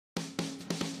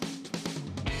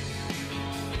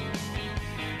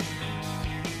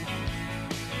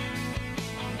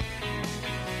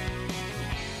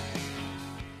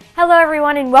Hello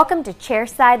everyone and welcome to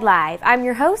Chairside Live. I'm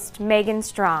your host, Megan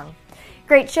Strong.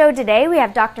 Great show today. We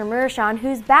have Dr. Muresan,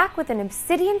 who's back with an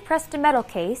Obsidian Pressed metal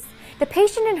case. The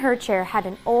patient in her chair had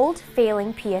an old,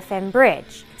 failing PFM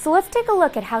bridge. So let's take a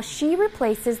look at how she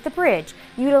replaces the bridge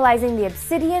utilizing the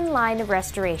Obsidian line of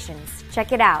restorations.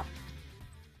 Check it out.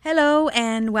 Hello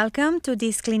and welcome to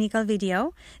this clinical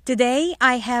video. Today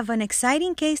I have an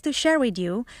exciting case to share with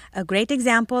you, a great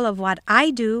example of what I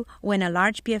do when a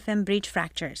large PFM bridge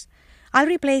fractures. I'll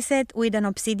replace it with an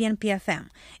Obsidian PFM.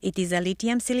 It is a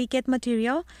lithium silicate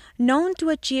material known to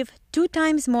achieve 2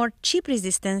 times more chip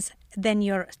resistance than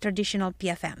your traditional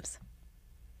PFMs.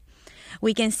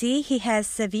 We can see he has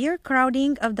severe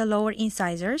crowding of the lower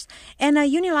incisors and a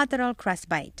unilateral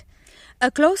crossbite.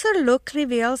 A closer look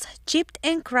reveals chipped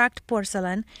and cracked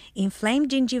porcelain, inflamed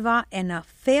gingiva, and a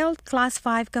failed Class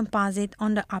 5 composite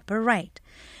on the upper right.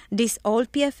 This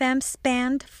old PFM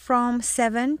spanned from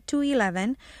 7 to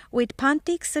 11, with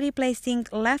pontics replacing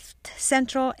left,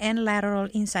 central, and lateral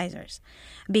incisors.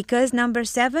 Because number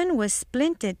 7 was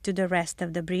splinted to the rest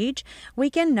of the bridge, we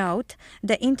can note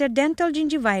the interdental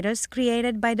gingivitis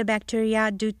created by the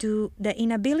bacteria due to the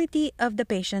inability of the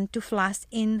patient to floss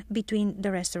in between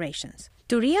the restorations.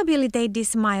 To rehabilitate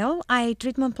this smile, I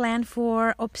treatment plan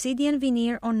for Obsidian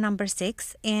veneer on number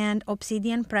 6 and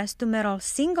Obsidian Pressed to metal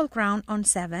single crown on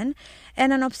 7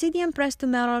 and an Obsidian Pressed to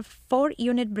metal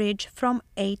 4-unit bridge from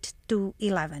 8 to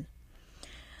 11.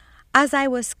 As I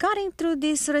was cutting through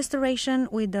this restoration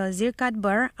with the zircot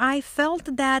burr, I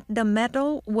felt that the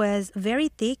metal was very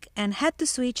thick and had to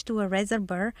switch to a razor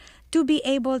burr to be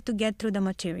able to get through the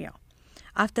material.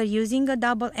 After using a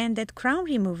double-ended crown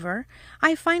remover,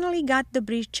 I finally got the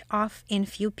bridge off in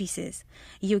few pieces.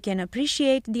 You can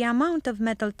appreciate the amount of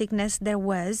metal thickness there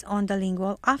was on the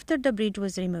lingual after the bridge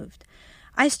was removed.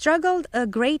 I struggled a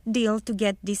great deal to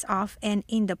get this off, and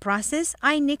in the process,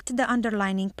 I nicked the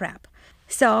underlining prep.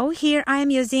 So here I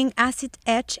am using acid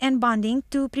etch and bonding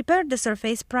to prepare the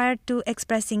surface prior to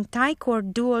expressing Ti-Core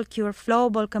dual cure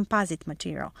flowable composite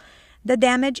material. The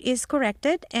damage is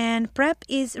corrected and prep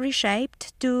is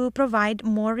reshaped to provide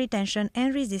more retention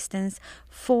and resistance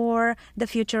for the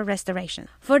future restoration.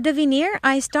 For the veneer,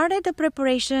 I started the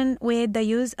preparation with the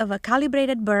use of a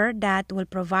calibrated burr that will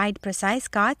provide precise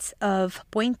cuts of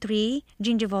 0.3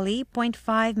 gingivally,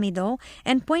 0.5 middle,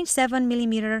 and 0.7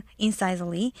 millimeter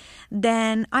incisally.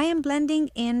 Then I am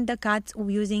blending in the cuts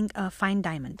using a fine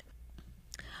diamond.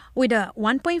 With a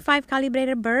 1.5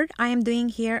 calibrated burr, I am doing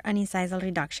here an incisal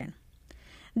reduction.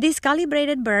 These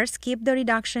calibrated burrs keep the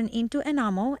reduction into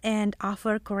enamel and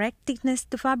offer correct thickness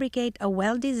to fabricate a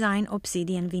well-designed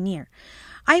obsidian veneer.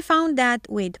 I found that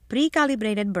with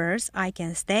pre-calibrated burrs, I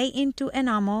can stay into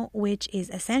enamel, which is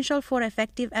essential for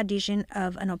effective addition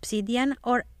of an obsidian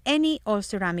or any all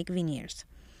ceramic veneers.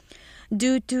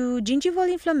 Due to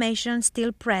gingival inflammation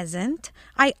still present,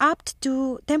 I opt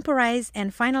to temporize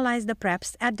and finalize the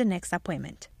preps at the next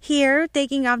appointment. Here,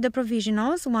 taking off the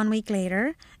provisionals 1 week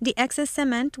later, the excess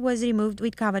cement was removed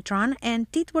with Cavatron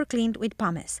and teeth were cleaned with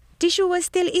pumice. Tissue was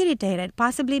still irritated,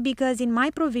 possibly because in my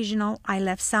provisional I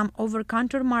left some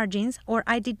over-contour margins or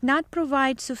I did not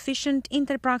provide sufficient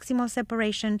interproximal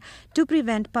separation to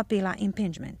prevent papilla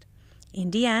impingement.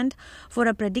 In the end, for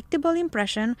a predictable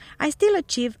impression, I still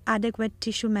achieve adequate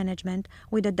tissue management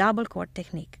with a double cord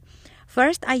technique.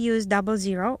 First, I use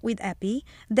 00 with epi,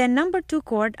 then number 2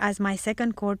 cord as my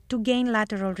second cord to gain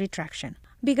lateral retraction.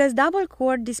 Because double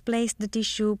cord displaced the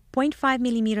tissue 0.5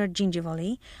 mm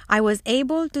gingivally, I was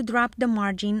able to drop the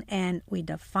margin and with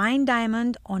a fine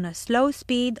diamond on a slow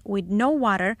speed with no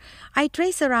water, I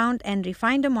trace around and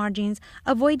refine the margins,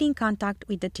 avoiding contact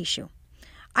with the tissue.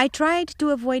 I tried to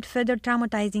avoid further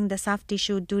traumatizing the soft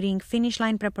tissue during finish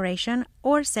line preparation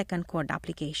or second cord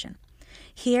application.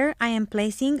 Here I am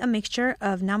placing a mixture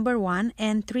of number 1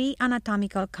 and 3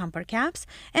 anatomical camper caps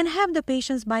and have the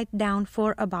patients bite down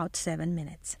for about 7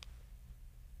 minutes.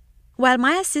 While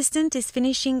my assistant is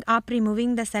finishing up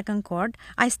removing the second cord,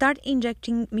 I start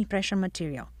injecting impression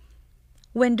material.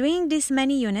 When doing this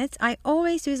many units, I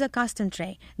always use a custom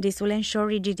tray. This will ensure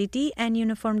rigidity and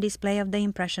uniform display of the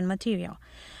impression material.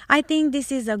 I think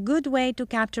this is a good way to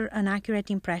capture an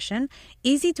accurate impression,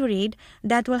 easy to read,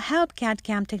 that will help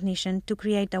CAD/CAM technician to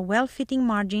create a well-fitting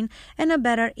margin and a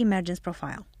better emergence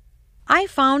profile. I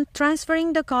found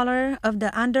transferring the color of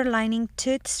the underlining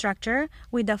tooth structure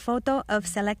with a photo of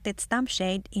selected stump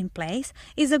shade in place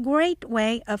is a great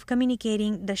way of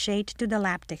communicating the shade to the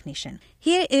lab technician.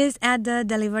 Here is at the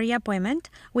delivery appointment.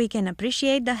 We can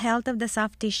appreciate the health of the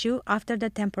soft tissue after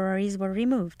the temporaries were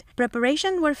removed.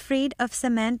 Preparations were freed of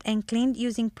cement and cleaned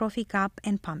using Profi Cup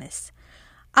and pumice.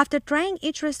 After trying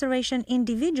each restoration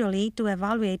individually to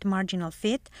evaluate marginal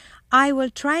fit, I will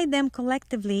try them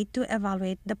collectively to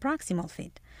evaluate the proximal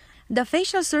fit. The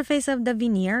facial surface of the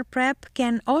veneer prep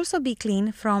can also be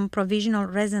cleaned from provisional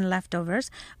resin leftovers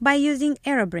by using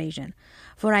air abrasion.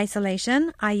 For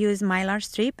isolation, I use mylar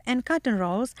strip and cotton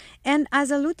rolls, and as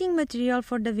a luting material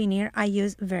for the veneer, I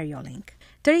use Veriolink.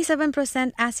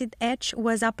 37% acid etch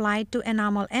was applied to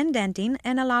enamel and dentin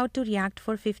and allowed to react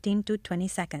for 15 to 20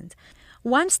 seconds.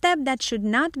 One step that should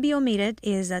not be omitted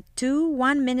is a 2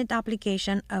 1-minute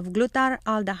application of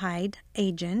glutaraldehyde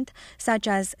agent such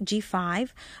as G5,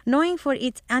 known for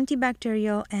its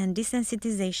antibacterial and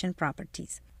desensitization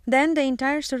properties. Then the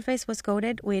entire surface was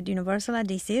coated with universal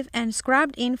adhesive and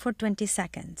scrubbed in for 20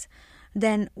 seconds.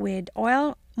 Then with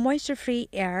oil, moisture-free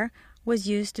air was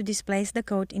used to displace the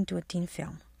coat into a thin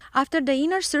film. After the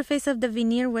inner surface of the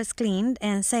veneer was cleaned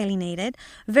and salinated,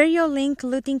 Veriolink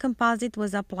luting composite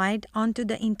was applied onto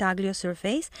the intaglio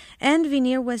surface and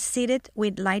veneer was seated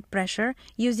with light pressure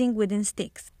using wooden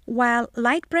sticks. While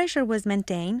light pressure was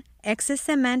maintained, excess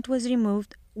cement was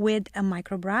removed with a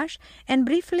microbrush and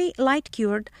briefly light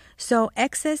cured so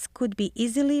excess could be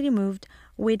easily removed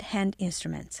with hand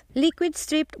instruments. Liquid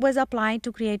strip was applied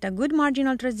to create a good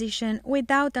marginal transition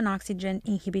without an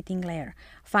oxygen-inhibiting layer.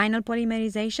 Final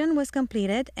polymerization was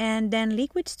completed and then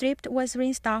liquid stripped was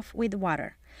rinsed off with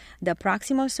water. The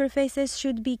proximal surfaces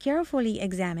should be carefully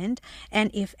examined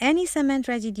and if any cement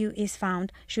residue is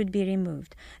found should be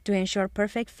removed to ensure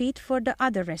perfect fit for the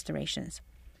other restorations.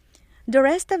 The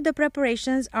rest of the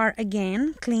preparations are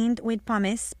again cleaned with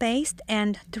pumice paste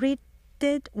and treated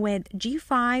with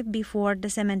G5 before the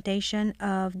cementation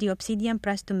of the Obsidian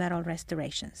Pressed to metal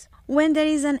restorations. When there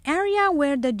is an area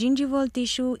where the gingival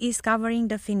tissue is covering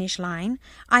the finish line,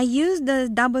 I use the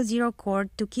 00 cord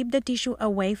to keep the tissue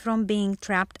away from being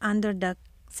trapped under the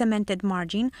cemented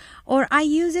margin, or I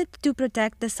use it to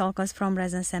protect the sulcus from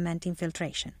resin cement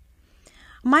infiltration.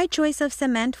 My choice of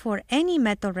cement for any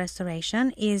metal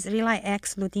restoration is Rely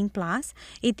X Luting Plus.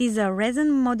 It is a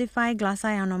resin-modified glass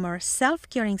ionomer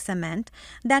self-curing cement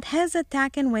that has a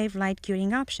tack and wave light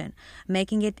curing option,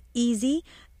 making it easy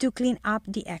to clean up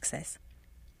the excess.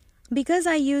 Because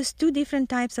I use two different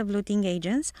types of luting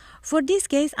agents, for this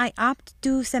case I opt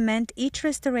to cement each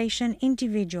restoration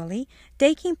individually,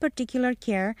 taking particular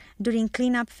care during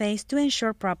cleanup phase to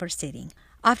ensure proper seating.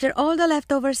 After all the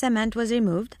leftover cement was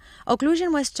removed,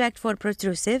 occlusion was checked for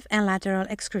protrusive and lateral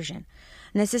excrusion.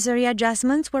 Necessary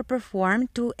adjustments were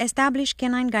performed to establish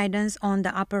canine guidance on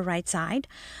the upper right side,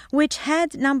 which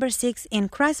had number 6 in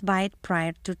crossbite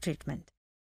prior to treatment.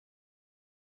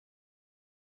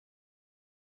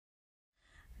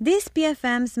 These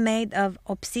PFMs made of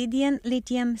obsidian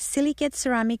lithium silicate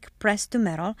ceramic pressed to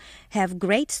metal have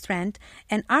great strength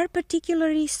and are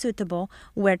particularly suitable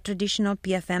where traditional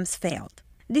PFMs failed.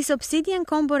 These obsidian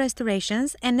combo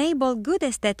restorations enable good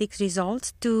aesthetic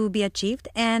results to be achieved,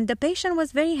 and the patient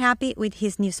was very happy with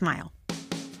his new smile.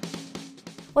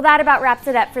 Well, that about wraps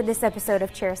it up for this episode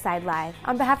of Chairside Live.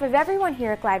 On behalf of everyone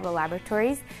here at Glidewell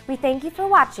Laboratories, we thank you for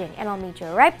watching, and I'll meet you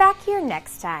right back here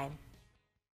next time.